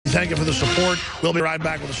Thank you for the support. We'll be right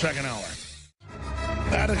back with the second hour.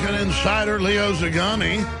 Vatican insider Leo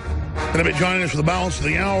Zagami going to be joining us for the balance of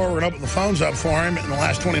the hour. We're going to open the phones up for him in the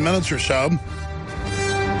last 20 minutes or so.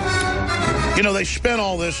 You know, they spin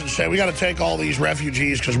all this and say, we got to take all these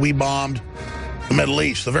refugees because we bombed the Middle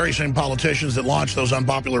East. The very same politicians that launched those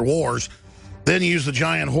unpopular wars then use the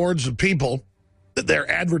giant hordes of people that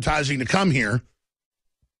they're advertising to come here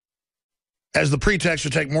as the pretext to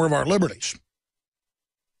take more of our liberties.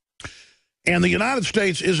 And the United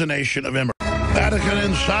States is a nation of immigrants. Vatican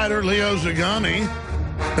insider Leo Zagami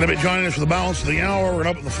going to be joining us for the balance of the hour. We're going to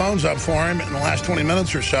open the phones up for him in the last 20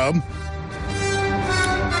 minutes or so.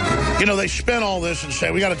 You know, they spin all this and say,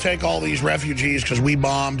 we got to take all these refugees because we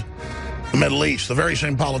bombed the Middle East. The very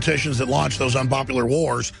same politicians that launched those unpopular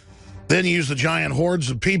wars then use the giant hordes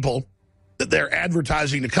of people that they're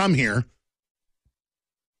advertising to come here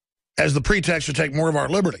as the pretext to take more of our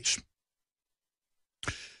liberties.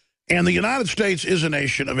 And the United States is a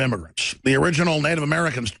nation of immigrants. The original Native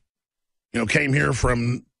Americans, came here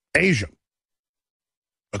from Asia,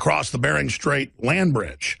 across the Bering Strait land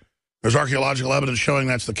bridge. There's archaeological evidence showing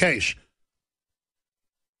that's the case.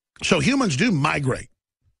 So humans do migrate.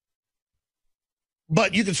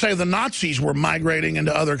 But you could say the Nazis were migrating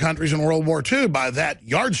into other countries in World War II by that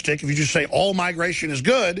yardstick. If you just say all migration is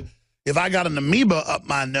good, if I got an amoeba up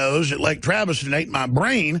my nose at Lake Travis and ate my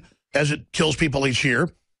brain as it kills people each year,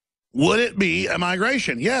 would it be a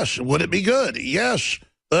migration? Yes. Would it be good? Yes.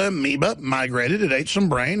 The amoeba migrated, it ate some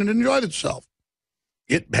brain, and enjoyed itself.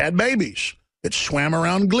 It had babies. It swam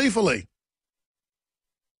around gleefully.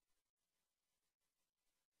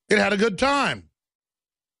 It had a good time.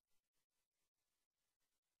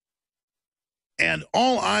 And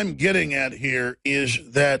all I'm getting at here is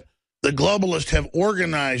that the globalists have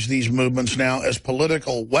organized these movements now as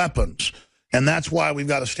political weapons. And that's why we've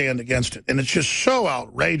got to stand against it. And it's just so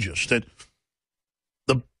outrageous that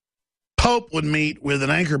the Pope would meet with an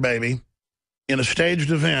anchor baby in a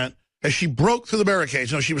staged event as she broke through the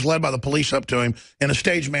barricades. She was led by the police up to him in a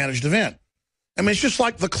stage-managed event. I mean, it's just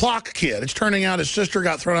like the clock kid. It's turning out his sister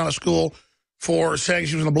got thrown out of school for saying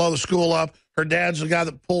she was going to blow the school up. Her dad's the guy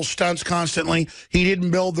that pulls stunts constantly. He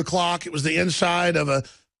didn't build the clock. It was the inside of a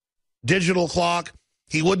digital clock.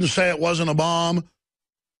 He wouldn't say it wasn't a bomb.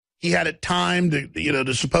 He had it timed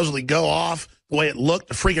to supposedly go off the way it looked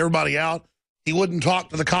to freak everybody out. He wouldn't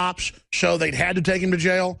talk to the cops, so they'd had to take him to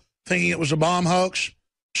jail, thinking it was a bomb hoax,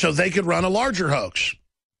 so they could run a larger hoax.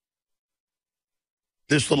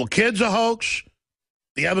 This little kid's a hoax.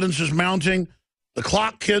 The evidence is mounting. The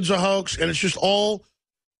clock kid's a hoax, and it's just all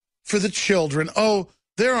for the children. Oh,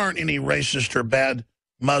 there aren't any racist or bad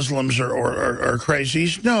Muslims or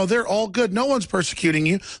crazies. No, they're all good. No one's persecuting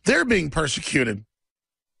you. They're being persecuted.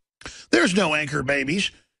 There's no anchor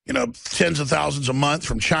babies, tens of thousands a month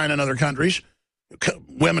from China and other countries.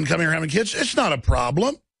 Women coming here having kids. It's not a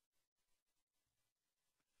problem.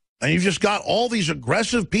 And you've just got all these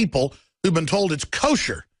aggressive people who've been told it's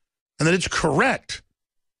kosher and that it's correct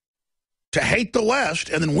to hate the West,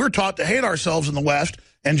 and then we're taught to hate ourselves in the West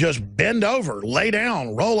and just bend over, lay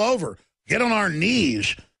down, roll over, get on our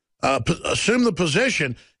knees, assume the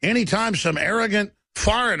position. Anytime some arrogant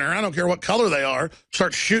foreigner, I don't care what color they are,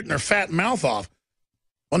 starts shooting their fat mouth off.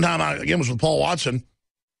 One time, I was with Paul Watson.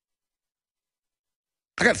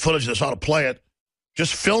 I got footage of this, I ought to play it,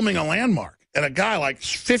 just filming a landmark. And a guy like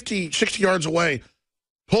 50, 60 yards away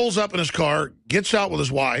pulls up in his car, gets out with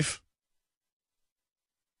his wife.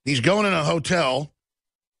 He's going in a hotel,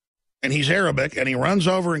 and he's Arabic, and he runs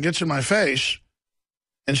over and gets in my face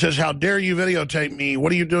and says, "How dare you videotape me?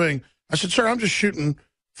 What are you doing?" I said, "Sir, I'm just shooting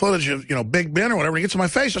footage of, Big Ben or whatever." He gets in my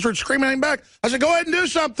face. I started screaming at him back. I said, "Go ahead and do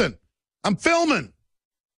something. I'm filming."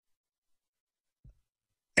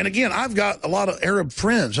 And again, I've got a lot of Arab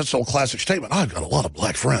friends. That's the old classic statement. I've got a lot of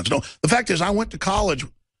black friends. No, the fact is I went to college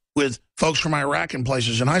with folks from Iraq and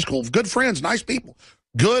places in high school. Good friends, nice people.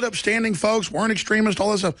 Good, upstanding folks, weren't extremists,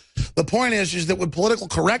 all this stuff. The point is that with political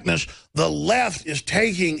correctness, the left is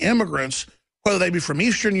taking immigrants, whether they be from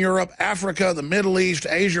Eastern Europe, Africa, the Middle East,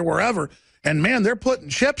 Asia, wherever, and, man, they're putting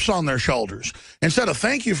chips on their shoulders. Instead of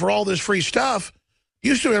thank you for all this free stuff,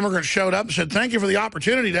 used to immigrants showed up and said, thank you for the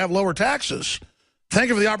opportunity to have lower taxes. Thank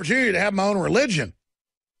you for the opportunity to have my own religion.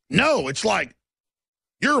 No, it's like,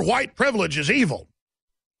 your white privilege is evil.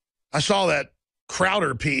 I saw that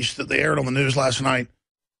Crowder piece that they aired on the news last night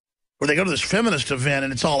where they go to this feminist event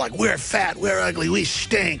and it's all like, we're fat, we're ugly, we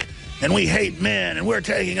stink, and we hate men, and we're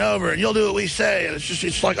taking over, and you'll do what we say. And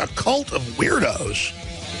it's like a cult of weirdos.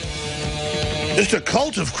 Just a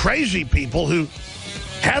cult of crazy people who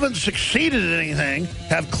haven't succeeded at anything,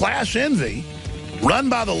 have class envy, run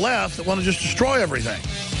by the left that want to just destroy everything.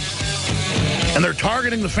 And they're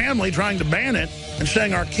targeting the family, trying to ban it, and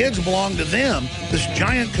saying our kids belong to them, this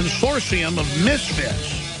giant consortium of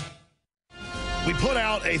misfits. We put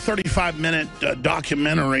out a 35-minute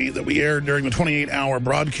documentary that we aired during the 28-hour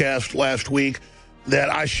broadcast last week that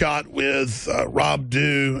I shot with Rob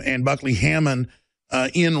Dew and Buckley Hammond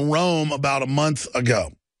in Rome about a month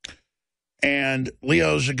ago. And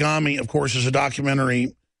Leo Zagami, of course, is a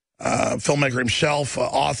documentary filmmaker himself,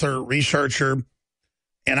 author, researcher.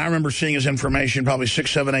 And I remember seeing his information probably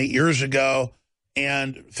 6, 7, 8 years ago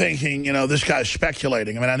and thinking, you know, this guy's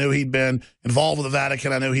speculating. I mean, I knew he'd been involved with the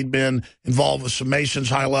Vatican. I knew he'd been involved with some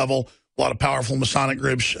Masons, high level, a lot of powerful Masonic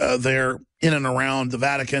groups there in and around the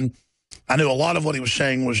Vatican. I knew a lot of what he was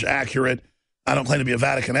saying was accurate. I don't claim to be a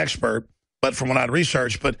Vatican expert, but from what I'd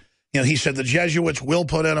researched. But, you know, he said the Jesuits will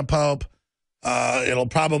put in a pope. It'll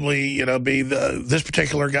probably, you know, be this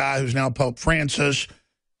particular guy who's now Pope Francis.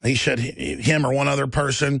 He said him or one other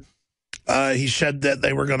person. He said that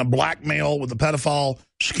they were going to blackmail with the pedophile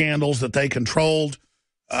scandals that they controlled,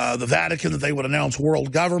 the Vatican, that they would announce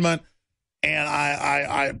world government. And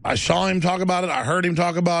I saw him talk about it. I heard him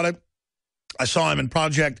talk about it. I saw him in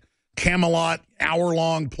Project Camelot,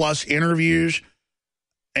 hour-long plus interviews.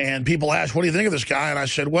 And people asked, what do you think of this guy? And I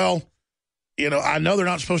said, well, you know, I know they're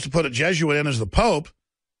not supposed to put a Jesuit in as the Pope.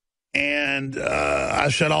 And I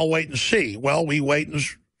said, I'll wait and see. Well, we wait and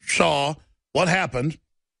saw what happened.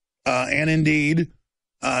 And indeed,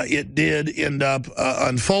 it did end up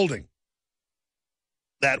unfolding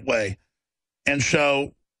that way. And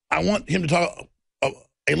so I want him to talk a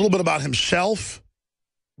little bit about himself,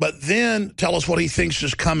 but then tell us what he thinks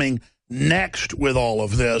is coming next with all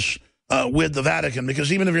of this with the Vatican.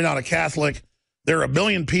 Because even if you're not a Catholic, there are a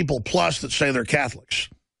billion people plus that say they're Catholics.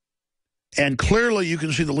 And clearly you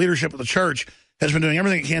can see the leadership of the church has been doing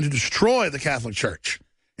everything it can to destroy the Catholic Church.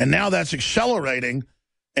 And now that's accelerating.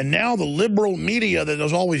 And now the liberal media that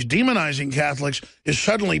was always demonizing Catholics is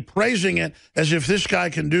suddenly praising it as if this guy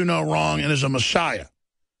can do no wrong and is a messiah.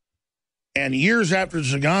 And years after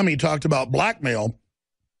Zagami talked about blackmail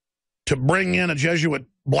to bring in a Jesuit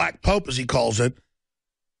black pope, as he calls it,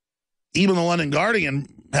 even the London Guardian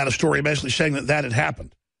had a story basically saying that that had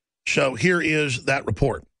happened. So here is that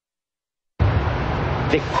report.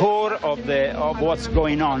 The core of what's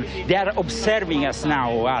going on. They are observing us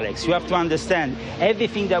now, Alex. You have to understand,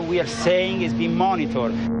 everything that we are saying is being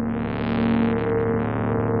monitored.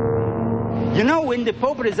 You know, when the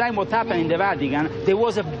Pope resigned, what happened in the Vatican, there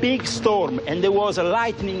was a big storm, and there was a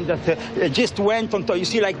lightning that just went on top. You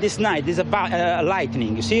see, like this night, there's a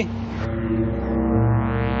lightning, you see?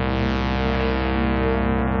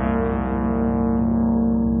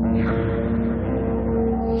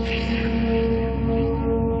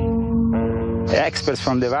 Experts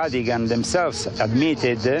from the Vatican themselves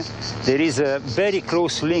admitted there is a very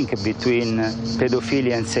close link between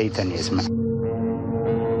pedophilia and Satanism.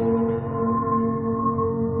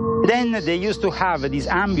 Then they used to have these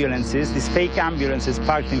ambulances, these fake ambulances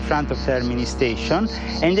parked in front of Termini station,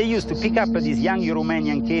 and they used to pick up these young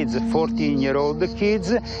Romanian kids, 14-year-old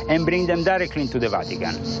kids, and bring them directly into the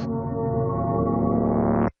Vatican.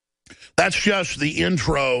 That's just the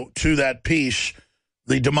intro to that piece.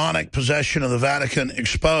 The demonic possession of the Vatican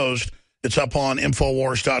exposed. It's up on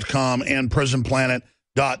Infowars.com and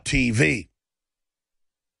PrisonPlanet.tv.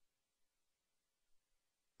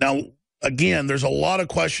 Now, again, there's a lot of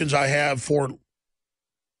questions I have for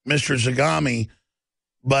Mr. Zagami,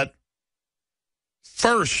 but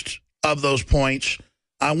first of those points,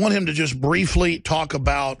 I want him to just briefly talk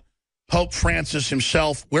about Pope Francis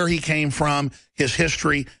himself, where he came from, his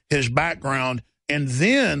history, his background, and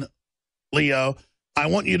then, Leo, I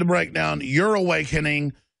want you to break down your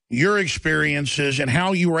awakening, your experiences, and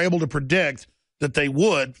how you were able to predict that they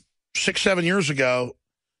would, 6, 7 years ago,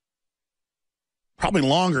 probably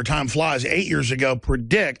longer, time flies, 8 years ago,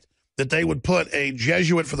 predict that they would put a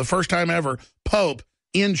Jesuit, for the first time ever, Pope,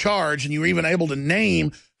 in charge, and you were even able to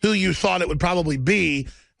name who you thought it would probably be.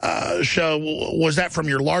 So was that from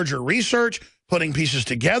your larger research, putting pieces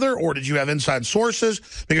together, or did you have inside sources?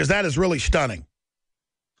 Because that is really stunning.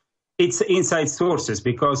 It's inside sources,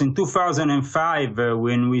 because in 2005,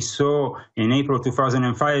 when we saw in April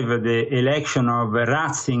 2005 the election of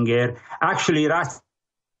Ratzinger, actually Ratzinger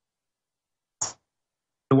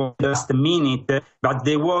was just a minute, but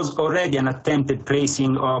there was already an attempted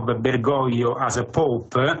placing of Bergoglio as a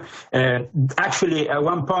pope. Actually, at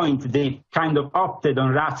one point, they kind of opted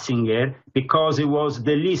on Ratzinger because it was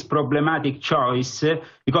the least problematic choice,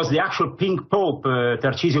 because the actual pink pope,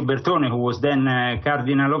 Tarcisio Bertone, who was then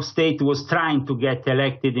Cardinal of State, was trying to get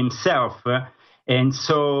elected himself. And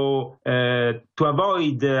so to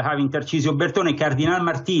avoid having Tarcisio Bertone, Cardinal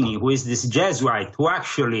Martini, who is this Jesuit, who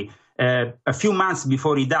actually a few months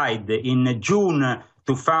before he died, in June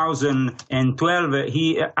 2012,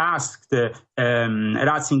 he asked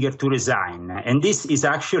Ratzinger to resign. And this is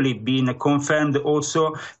actually been confirmed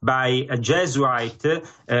also by a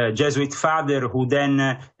Jesuit father who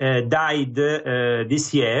then died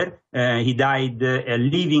this year. He died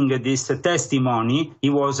leaving this testimony. He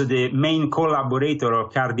was the main collaborator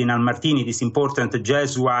of Cardinal Martini, this important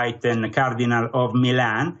Jesuit and Cardinal of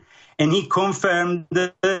Milan. And he confirmed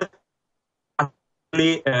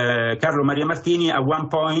Carlo Maria Martini at one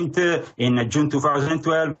point in June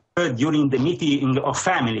 2012 during the meeting of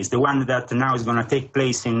families, the one that now is going to take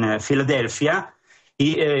place in Philadelphia.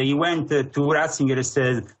 He went to Ratzinger and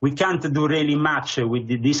said, we can't do really much with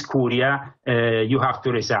this Curia, you have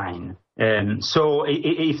to resign. So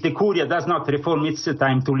if the Curia does not reform, it's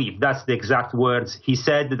time to leave. That's the exact words he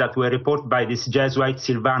said that were reported by this Jesuit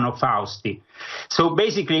Silvano Fausti. So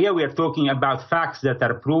basically here we are talking about facts that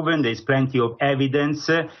are proven. There's plenty of evidence.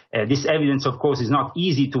 This evidence, of course, is not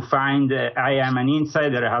easy to find. I am an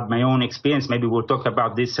insider. I had my own experience. Maybe we'll talk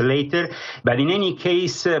about this later. But in any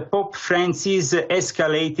case, Pope Francis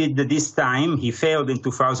escalated this time. He failed in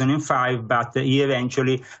 2005, but he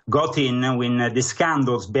eventually got in when the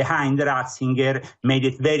scandals behind Ratzinger made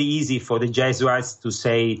it very easy for the Jesuits to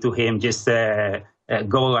say to him, just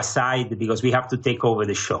go aside because we have to take over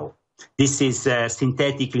the show. This is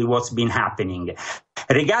synthetically what's been happening.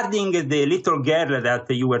 Regarding the little girl that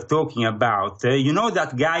you were talking about, you know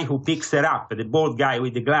that guy who picks her up, the bald guy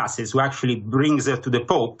with the glasses who actually brings her to the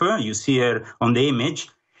Pope, you see her on the image,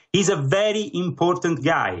 he's a very important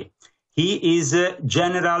guy. He is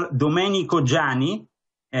General Domenico Gianni.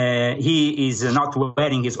 He is not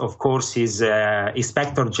wearing his, of course, his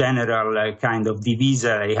Inspector General kind of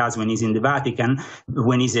divisa he has when he's in the Vatican,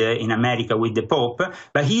 when he's in America with the Pope.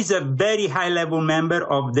 But he's a very high-level member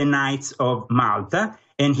of the Knights of Malta,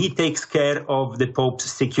 and he takes care of the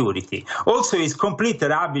Pope's security. Also, it's complete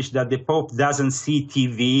rubbish that the Pope doesn't see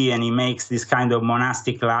TV and he makes this kind of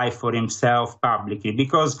monastic life for himself publicly,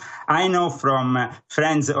 because I know from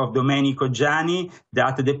friends of Domenico Gianni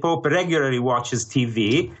that the Pope regularly watches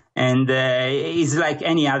TV and he's like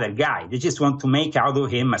any other guy. They just want to make out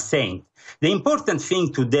of him a saint. The important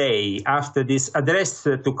thing today, after this address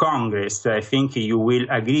to Congress, I think you will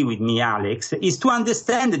agree with me, Alex, is to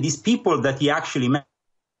understand these people that he actually met.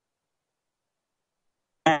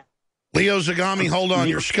 Leo Zagami, hold on.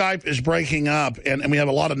 Your Skype is breaking up, and we have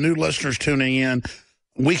a lot of new listeners tuning in.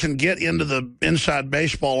 We can get into the inside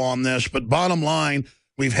baseball on this, but bottom line,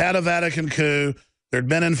 we've had a Vatican coup. There had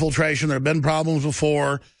been infiltration. There have been problems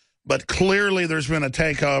before, but clearly there's been a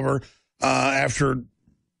takeover after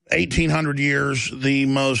 1,800 years, the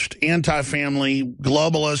most anti-family,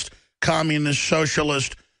 globalist, communist,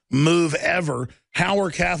 socialist move ever. How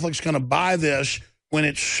are Catholics going to buy this when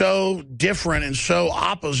it's so different and so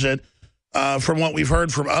opposite from what we've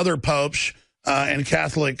heard from other popes and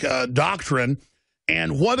Catholic doctrine?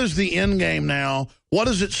 And what is the end game now? What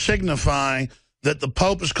does it signify that the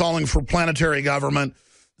Pope is calling for planetary government,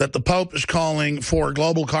 that the Pope is calling for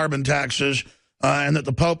global carbon taxes, and that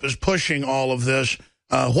the Pope is pushing all of this?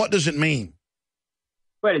 What does it mean?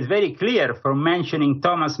 Well, it's very clear from mentioning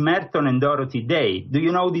Thomas Merton and Dorothy Day. Do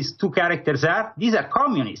you know who these two characters are? These are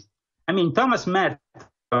communists. I mean, Thomas Merton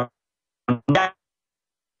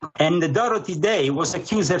and Dorothy Day was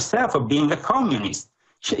accused herself of being a communist.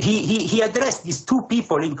 He addressed these two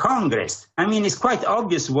people in Congress. I mean, it's quite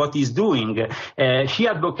obvious what he's doing. She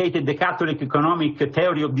advocated the Catholic economic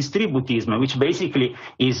theory of distributism, which basically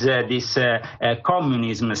is this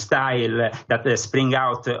communism style that spring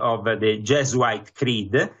out of the Jesuit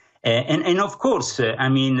creed. And of course, I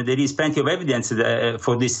mean, there is plenty of evidence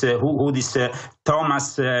for this, who this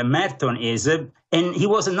Thomas Merton is. And he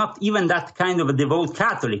was not even that kind of a devout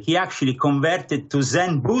Catholic. He actually converted to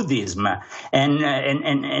Zen Buddhism. And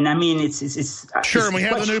I mean, it's sure, and we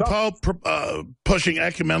have the new Pope pushing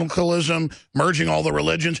ecumenicalism, merging all the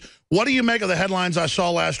religions. What do you make of the headlines I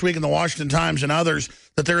saw last week in the Washington Times and others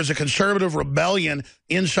that there is a conservative rebellion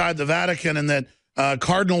inside the Vatican and that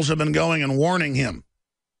cardinals have been going and warning him?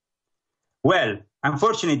 Well,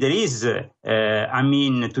 unfortunately, there is, I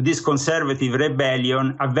mean, to this conservative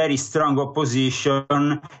rebellion, a very strong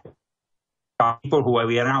opposition people who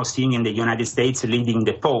we are now seeing in the United States leading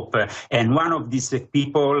the Pope. And one of these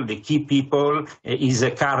people, the key people, is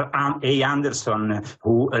Carl A. Anderson,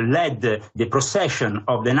 who led the procession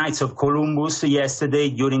of the Knights of Columbus yesterday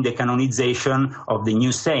during the canonization of the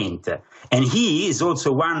new saint. And he is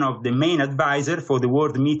also one of the main advisors for the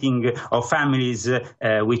World Meeting of Families,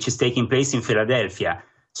 which is taking place in Philadelphia.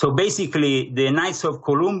 So basically, the Knights of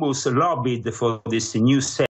Columbus lobbied for this new saint.